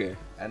 Okay.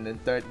 and then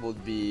third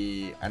would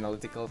be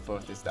analytical.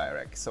 Fourth is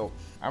direct. So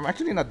I'm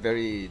actually not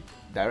very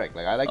direct.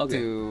 Like I like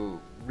to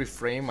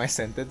reframe my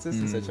sentences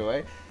in such a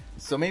way.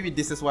 So maybe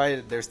this is why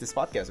there's this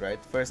podcast, right?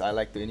 First, I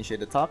like to initiate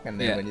the talk, and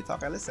then when you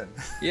talk, I listen.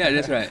 Yeah,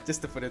 that's right.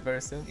 Just to put it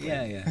very simply.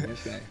 Yeah,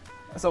 that's right.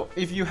 So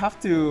if you have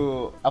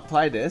to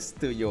apply this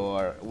to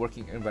your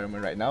working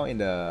environment right now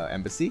in the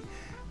embassy,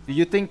 do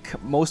you think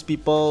most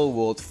people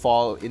would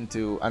fall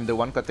into under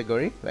one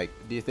category? Like,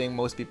 do you think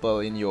most people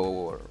in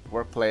your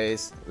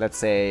workplace, let's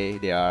say,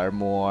 they are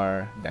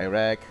more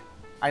direct?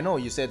 I know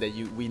you said that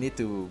we need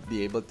to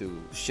be able to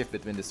shift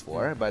between these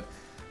four, but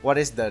what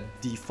is the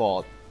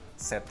default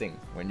setting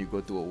when you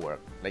go to a work?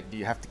 Like, do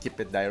you have to keep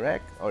it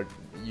direct, or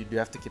do you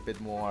have to keep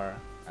it more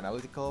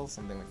analytical,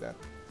 something like that?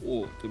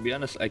 Oh, to be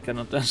honest, I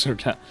cannot answer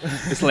that.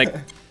 It's like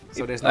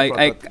So there's no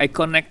I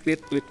connect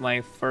it with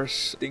my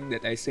first thing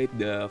that I said,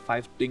 the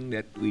 5 things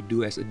that we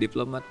do as a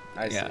diplomat.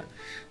 I see.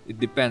 It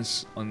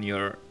depends on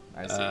your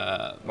I see.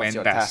 What's main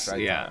your task. task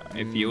right Yeah, now?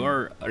 if you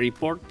are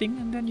reporting,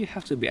 and then you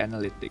have to be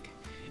analytic.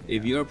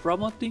 If you're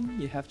promoting,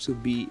 you have to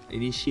be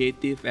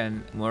initiative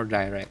and more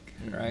direct,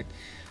 right?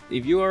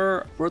 If you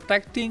are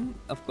protecting,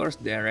 of course,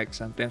 direct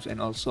sometimes, and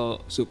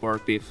also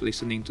supportive,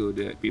 listening to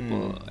the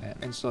people,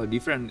 and so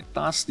different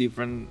tasks,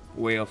 different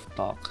way of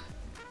talk.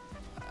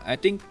 I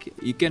think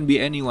you can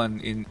be anyone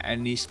in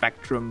any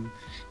spectrum,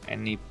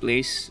 any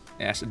place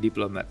as a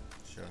diplomat.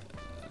 Sure.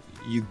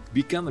 You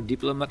become a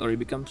diplomat or you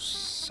become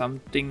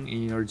something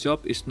in your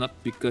job is not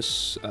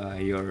because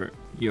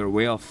your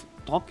way of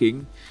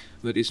talking,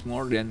 but it's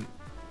more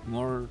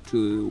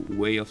to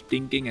way of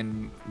thinking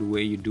and the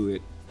way you do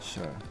it.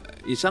 Sure.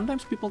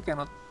 Sometimes people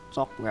cannot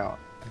talk well,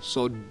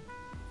 so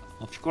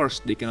of course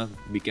they cannot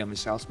become a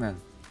salesman.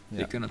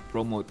 They cannot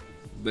promote,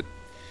 but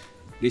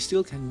they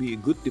still can be a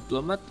good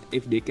diplomat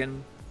if they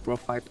can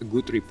provide a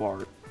good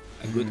report,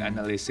 a good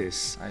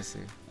analysis. I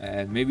see.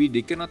 And maybe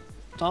they cannot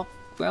talk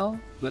well,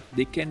 but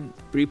they can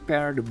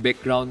prepare the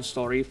background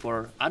story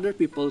for other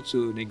people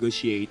to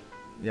negotiate.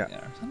 Yeah.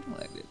 Something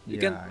like that. You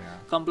Yeah, can yeah.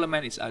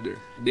 complement each other.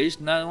 There is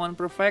no one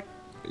perfect.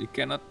 You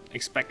cannot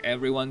expect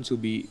everyone to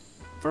be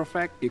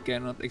perfect. You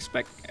cannot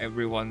expect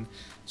everyone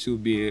to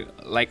be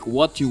like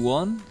what you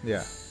want.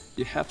 Yeah.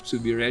 You have to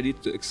be ready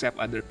to accept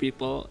other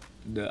people,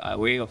 the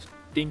way of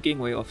thinking,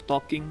 way of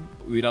talking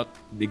without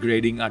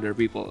degrading other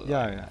people.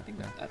 Yeah.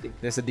 I think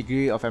There's a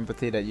degree of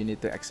empathy that you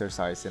need to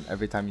exercise in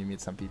every time you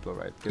meet some people,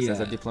 right? Because as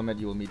a Yeah. diplomat,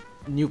 you will meet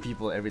new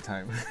people every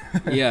time.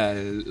 yeah,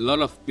 a lot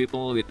of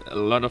people with a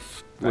lot of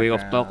way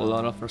of talk, a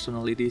lot of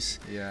personalities.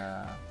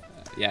 Yeah.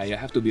 Yeah, you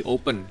have to be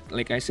open.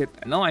 Like I said,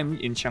 now I'm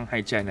in Shanghai,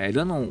 China. I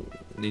don't know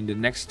in the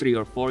next 3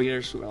 or 4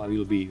 years where I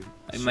will be.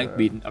 I might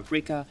be in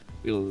Africa.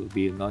 Will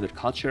be another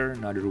culture,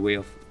 another way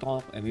of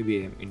talk, and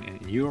maybe in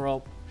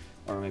Europe,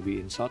 or maybe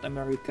in South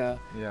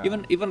America. Yeah.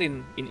 Even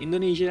in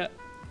Indonesia,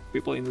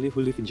 people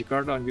who live in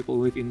Jakarta and people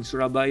who live in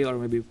Surabaya, or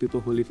maybe people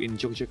who live in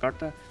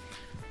Yogyakarta,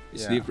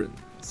 it's Yeah. different.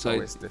 It's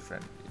always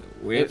different.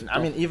 way of I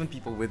mean, even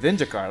people within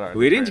Jakarta. are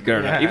within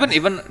different. Jakarta, Yeah.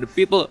 even the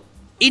people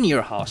in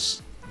your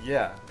house.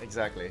 Yeah,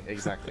 exactly.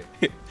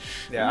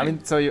 Yeah, I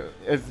mean, so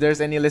if there's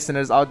any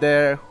listeners out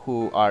there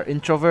who are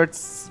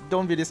introverts,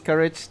 don't be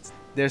discouraged.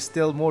 There's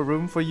still more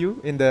room for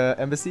you in the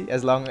embassy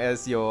as long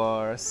as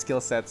your skill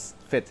sets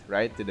fit,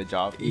 right, to the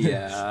job.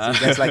 Yeah. So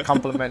you guys like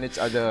complement each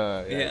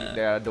other. Yeah.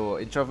 There are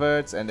the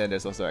introverts and then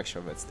there's also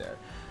extroverts there.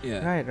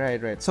 Yeah.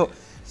 Right. So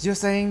you're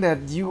saying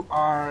that you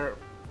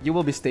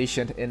will be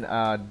stationed in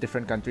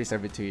different countries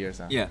every 2 years,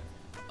 huh? Yeah,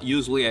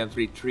 usually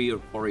every 3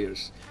 or 4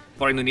 years.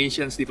 For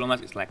Indonesians,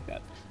 diplomats, it's like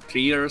that.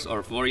 3 years or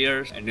 4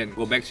 years, and then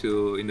go back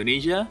to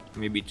Indonesia,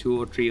 maybe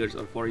 2 or 3 years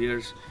or 4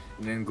 years,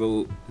 and then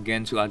go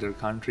again to other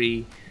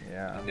country,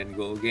 Yeah. and then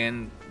go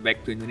again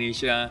back to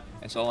Indonesia,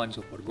 and so on and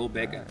so forth. Go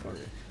back and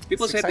forth.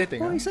 People It's say that,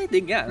 exciting, huh?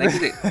 exciting, yeah, like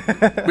you say.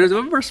 But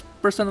one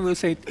person will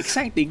say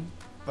exciting.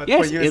 But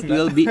Yes, for you, it it's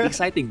will not. be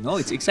exciting. No,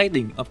 it's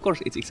exciting. Of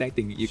course, it's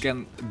exciting. You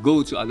can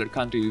go to other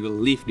country. You will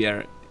live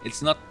there.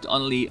 It's not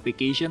only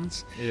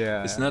vacations.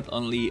 Yeah. It's not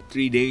only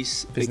 3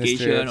 days Business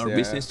vacation trips, or yeah.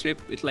 business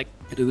trip. It's like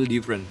it will be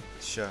different.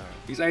 Sure.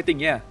 Exciting,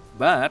 yeah.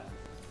 But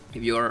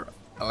if you're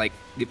like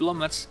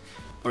diplomats,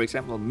 for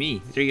example,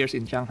 me, 3 years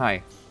in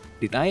Shanghai,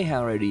 did I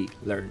already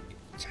learn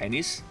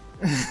Chinese?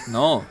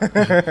 No.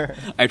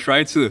 I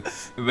tried to,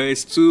 but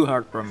it's too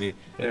hard for me.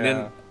 And then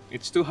Yeah.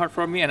 it's too hard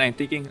for me, and I'm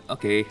thinking,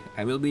 okay,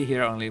 I will be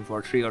here only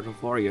for 3 or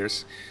 4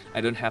 years. I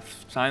don't have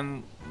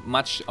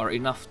much or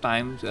enough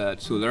time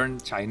to learn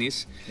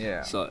Chinese.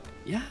 Yeah. So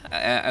yeah,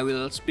 I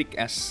will speak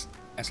as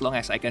long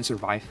as I can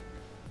survive.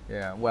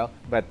 Yeah, well,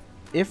 but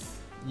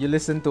if you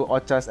listen to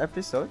Ocha's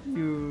episode,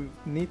 you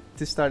need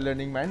to start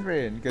learning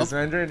Mandarin because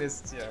Mandarin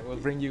will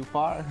bring you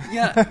far.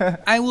 Yeah,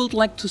 I would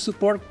like to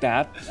support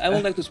that. I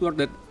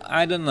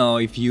don't know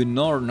if you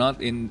know or not.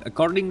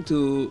 According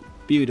to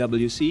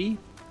PwC,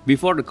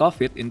 before the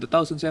COVID in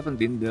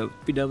 2017, the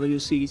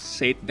PwC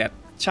said that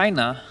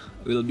China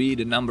will be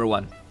the number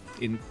one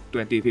in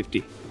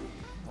 2050.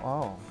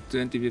 Oh,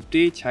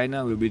 2050,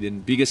 China will be the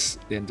biggest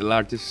and the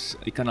largest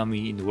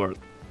economy in the world.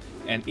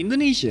 And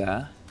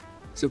Indonesia,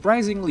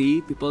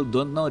 surprisingly, people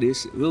don't know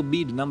this, will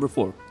be the number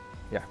 4.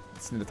 yeah,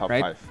 it's in the top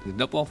Right? 5.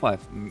 The top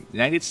 5.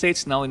 United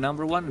States now in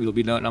number 1, will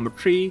be number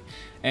 3,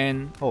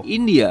 and Oh,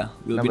 India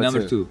will be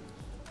number number two. 2.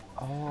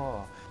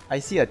 Oh, I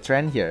see a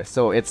trend here.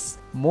 So it's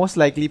most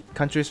likely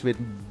countries with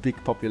big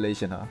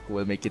population who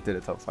will make it to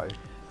the top 5.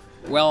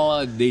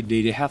 Well, they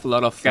have a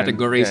lot of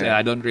categories. yeah.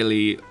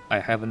 I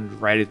haven't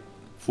read it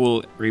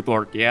full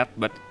report yet.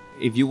 But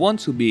if you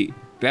want to be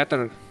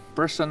better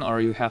person or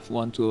you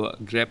want to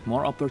grab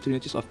more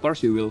opportunities, of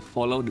course you will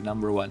follow the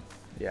number 1.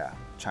 Yeah,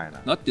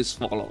 China. Not just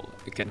follow.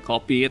 You can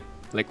copy it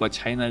like what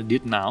China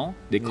did now.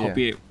 They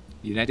copy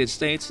United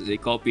States. They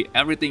copy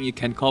everything you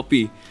can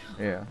copy.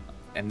 Yeah.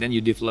 And then you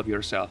develop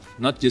yourself.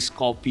 Not just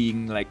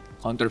copying like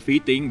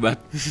counterfeiting,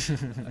 but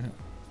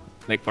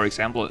like for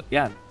example,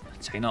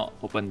 China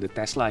opened the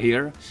Tesla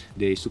here.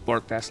 They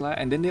support Tesla,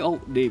 and then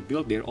they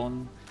build their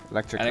own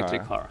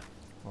electric car.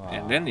 Wow.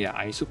 And then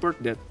I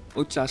support that.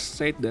 Ocha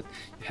said that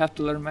you have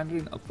to learn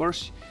Mandarin. Of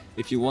course,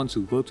 if you want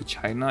to go to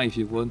China, if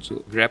you want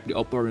to grab the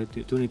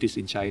opportunities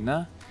in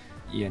China,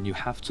 and you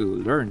have to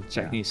learn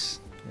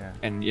Chinese. Yeah.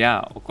 And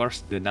of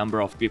course, the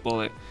number of people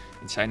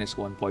in China is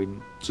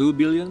 1.2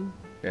 billion.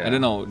 Yeah. I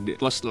don't know.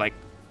 It was like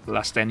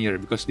last 10 years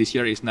because this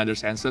year is another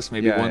census.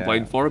 Maybe Yeah,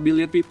 1.4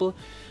 billion people.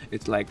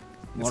 It's like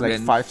It's more like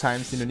than 5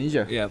 times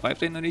Indonesia. 5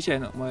 times Indonesia,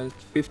 and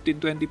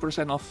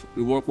 15-20% of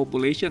the world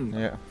population.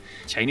 Yeah.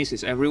 Chinese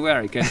is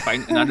everywhere. You can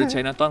find another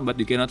Chinatown, but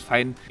you cannot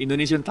find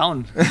Indonesian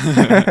town.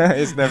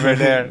 It's never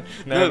there.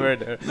 Never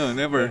there. No,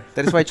 never.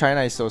 That is why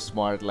China is so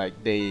smart. Like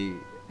they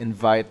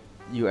invite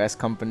US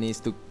companies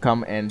to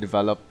come and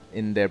develop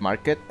in their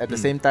market. At the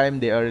same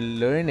time, they are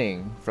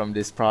learning from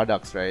these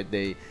products, right?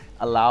 They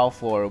allow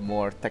for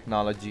more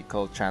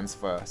technological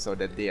transfer so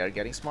that they are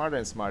getting smarter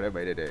and smarter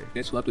by the day.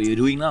 That's what we're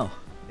doing now.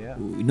 Yeah.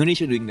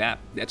 Indonesia doing that.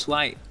 That's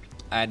why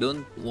I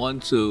don't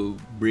want to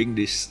bring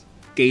this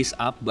case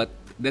up, but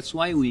that's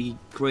why we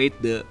create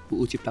the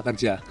UU Cipta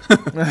Kerja.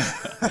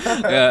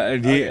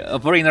 A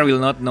foreigner will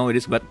not know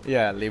this, but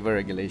Yeah, labor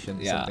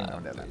regulations, Yeah. something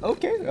like that.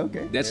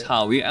 Okay. that's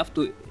how we have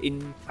to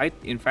invite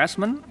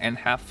investment and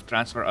have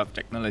transfer of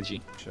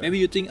technology. Sure. Maybe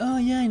you think, oh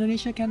yeah,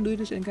 Indonesia can do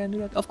this and can do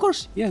that. Of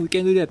course, we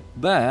can do that,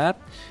 but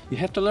you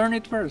have to learn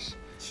it first.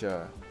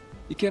 Sure.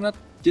 You cannot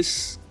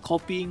just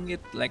copying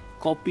it, like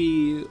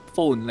copy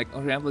phone. Like,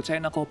 for example,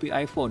 China copy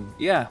iPhone.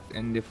 Yeah,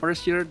 and the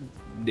first year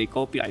they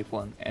copy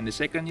iPhone, and the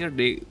second year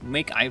they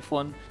make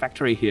iPhone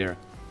factory here.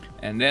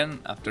 And then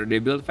after they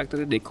build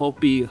factory, they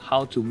copy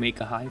how to make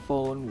a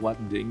iPhone,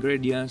 what the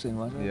ingredients and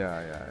what.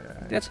 Yeah.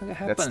 That's how it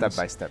happens. That's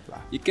step by step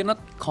lah. You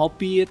cannot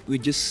copy it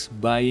with just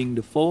buying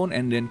the phone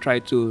and then try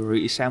to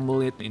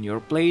reassemble it in your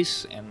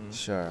place and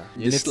Sure.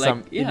 You just need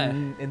like,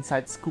 some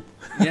inside scoop.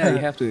 yeah, you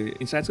have to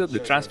inside scope,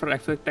 the transfer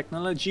of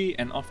technology,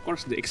 and of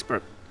course the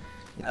expert.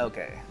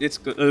 Okay. Let's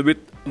go a little bit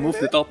move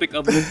the topic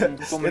of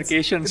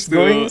communications It's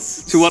going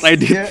to what I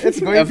did Yeah, it's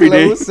going every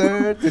day.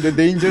 closer to the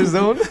danger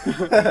zone.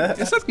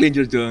 It's not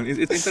danger zone.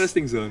 It's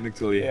interesting zone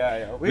actually.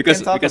 Yeah. We because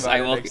can talk because about I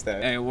it work next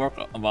time. I work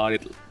about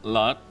it a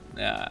lot.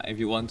 If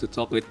you want to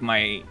talk with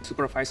my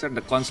supervisor,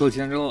 the consul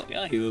general,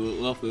 yeah, he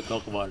will love to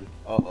talk about it.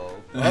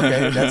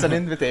 Okay, that's an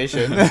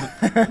invitation.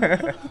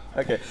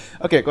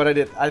 Okay,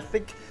 Koradit. I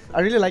think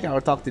I really like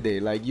our talk today.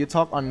 Like you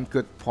talk on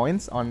good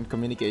points on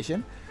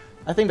communication.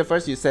 I think the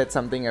first you said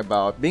something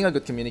about being a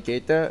good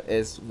communicator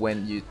is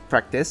when you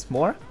practice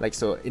more. Like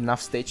so,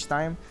 enough stage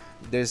time.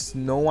 There's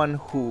no one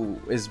who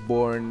is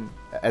born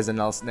as a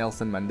Nelson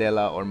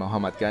Mandela or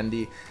Muhammad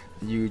Gandhi.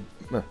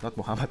 Not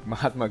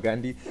Mahatma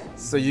Gandhi.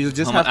 So you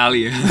just Muhammad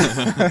Ali.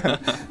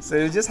 so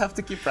you just have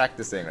to keep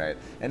practicing, right?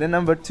 And then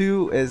number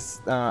two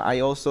is I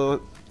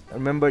also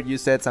remember you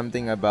said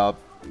something about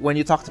when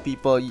you talk to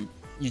people,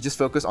 you just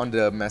focus on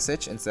the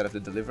message instead of the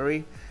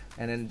delivery.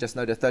 And then just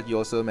now the third, you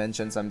also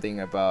mentioned something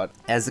about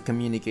as a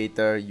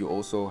communicator, you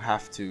also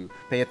have to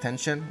pay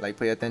attention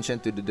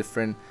to the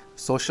different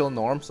social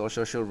norms or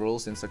social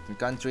rules in certain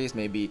countries.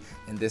 Maybe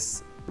in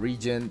this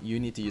region, you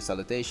need to use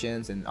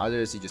salutations, and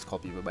others, you just call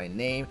people by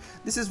name.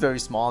 This is very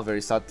small,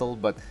 very subtle,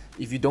 but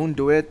if you don't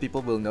do it,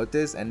 people will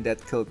notice, and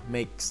that could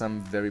make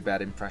some very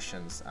bad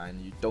impressions.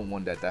 And you don't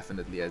want that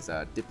definitely as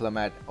a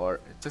diplomat or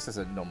just as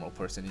a normal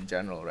person in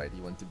general, right?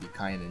 You want to be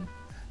kind and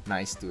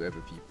nice to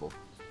every people.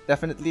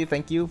 Definitely,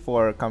 thank you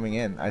for coming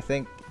in. I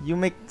think you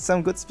make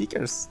some good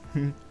speakers.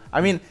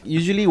 I mean,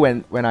 usually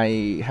when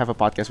I have a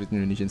podcast with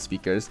Indonesian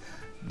speakers,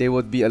 they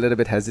would be a little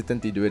bit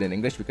hesitant to do it in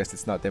English because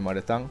it's not their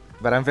mother tongue.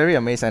 But I'm very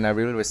amazed and I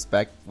really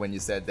respect when you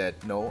said that,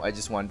 no, I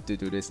just want to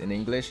do this in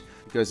English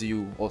because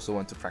you also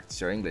want to practice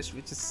your English,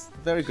 which is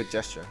a very good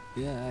gesture.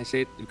 Yeah, I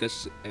say it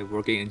because I'm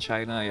working in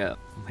China. Yeah,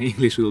 my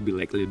English will be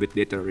like a little bit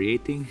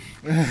deteriorating,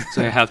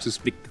 so I have to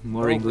speak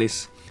more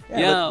English.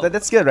 Yeah, but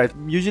that's good, right?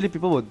 Usually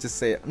people would just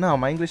say, no,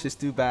 my English is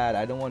too bad.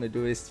 I don't want to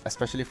do this,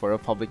 especially for a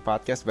public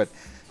podcast. But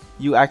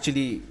you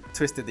actually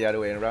twisted the other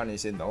way around and you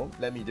said, no,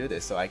 let me do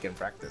this so I can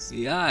practice.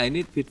 Yeah, I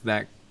need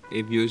feedback.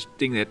 If you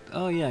think that,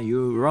 oh yeah,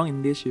 you're wrong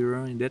in this, you're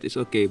wrong in that, it's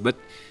okay. But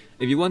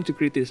if you want to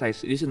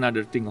criticize, this is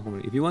another thing.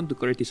 If you want to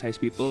criticize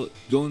people,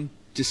 don't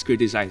just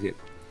criticize it.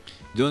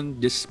 Don't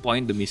just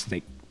point the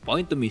mistake.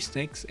 Point the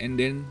mistakes and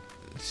then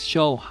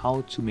show how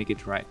to make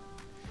it right.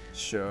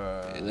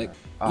 Sure. Like,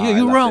 Oh, yeah, I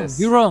you're love wrong, this.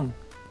 you're wrong.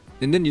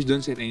 And then you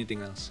don't say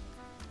anything else.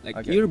 Like,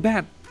 Okay. you're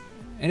bad.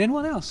 And then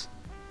what else?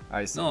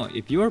 I see. No,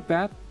 if you're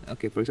bad,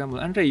 okay, for example,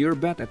 Andre, you're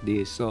bad at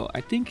this. So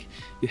I think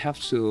you have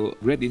to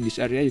grade in this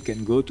area. You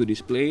can go to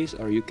this place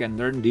or you can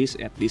learn this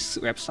at this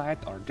website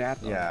or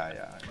that. Or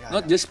Yeah.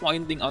 not just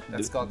pointing out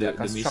That's called the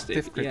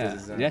constructive mistake.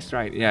 criticism. Yeah, that's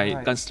right. Yeah,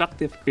 Right.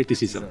 constructive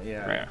criticism. So,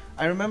 yeah. Right.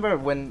 I remember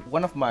when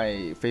one of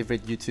my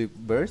favorite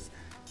YouTubers,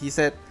 he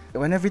said,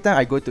 when every time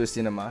I go to a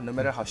cinema, no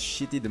matter how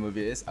shitty the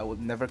movie is, I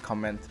would never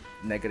comment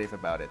negative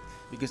about it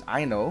because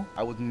I know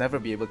I would never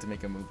be able to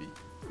make a movie.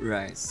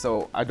 Right.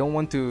 So I don't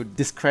want to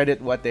discredit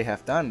what they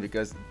have done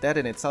because that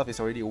in itself is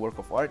already a work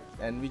of art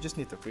and we just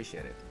need to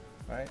appreciate it,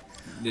 right?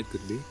 That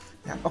could be.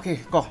 Yeah. Okay,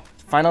 go.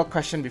 Final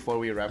question before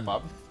we wrap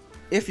up.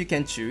 If you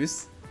can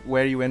choose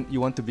where you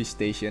want to be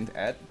stationed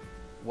at,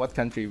 what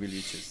country will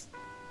you choose?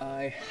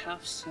 I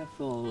have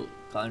several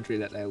countries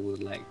that I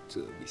would like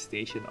to be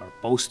stationed or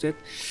posted.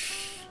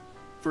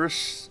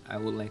 First, I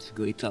would like to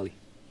go Italy.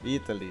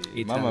 Italy.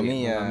 Italy. Mamma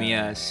mia. Mamma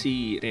mia,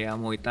 sì, te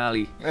amo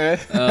Italy. Eh.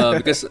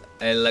 Because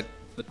I like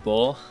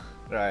football.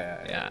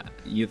 Right. Yeah,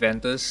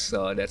 Juventus.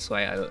 So that's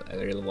why I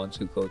really want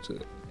to go to.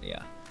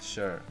 Yeah.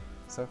 Sure.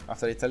 So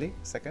after Italy,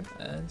 second?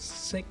 And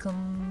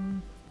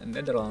second,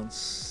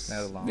 Netherlands.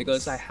 Netherlands.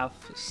 Because I have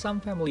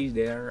some family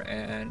there,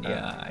 and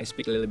I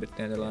speak a little bit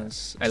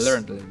Netherlands. I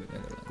learned a little bit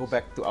Netherlands. Go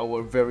back to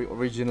our very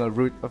original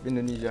root of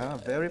Indonesia. Huh?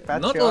 Very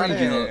Not patriotic.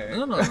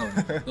 original. No.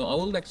 No, I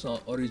would like some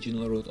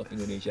original root of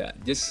Indonesia.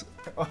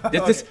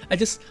 I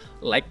just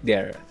like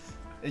there.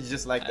 It's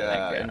just like the I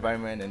like that.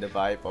 environment and the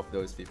vibe of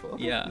those people.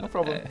 Okay, Yeah. no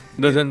problem.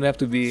 Doesn't have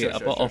to be Sure.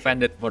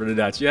 offended for the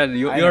Dutch. Yeah, I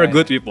you're a know.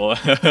 good people.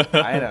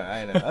 I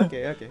know.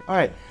 Okay. All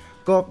right.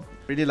 Go.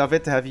 Really love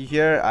it to have you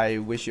here. I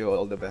wish you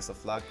all the best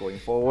of luck going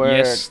forward.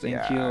 Yes, thank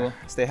you.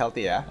 Stay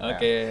healthy, yeah?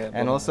 Okay,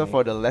 And also bye.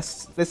 for the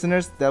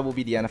listeners, that will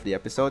be the end of the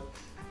episode.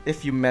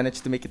 If you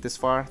managed to make it this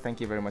far, thank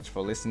you very much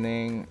for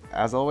listening.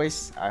 As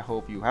always, I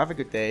hope you have a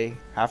good day,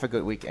 have a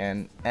good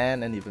weekend,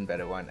 and an even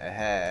better one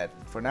ahead.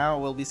 For now,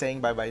 we'll be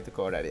saying bye-bye to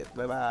Koradit.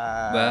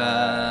 Bye-bye.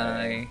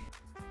 Bye.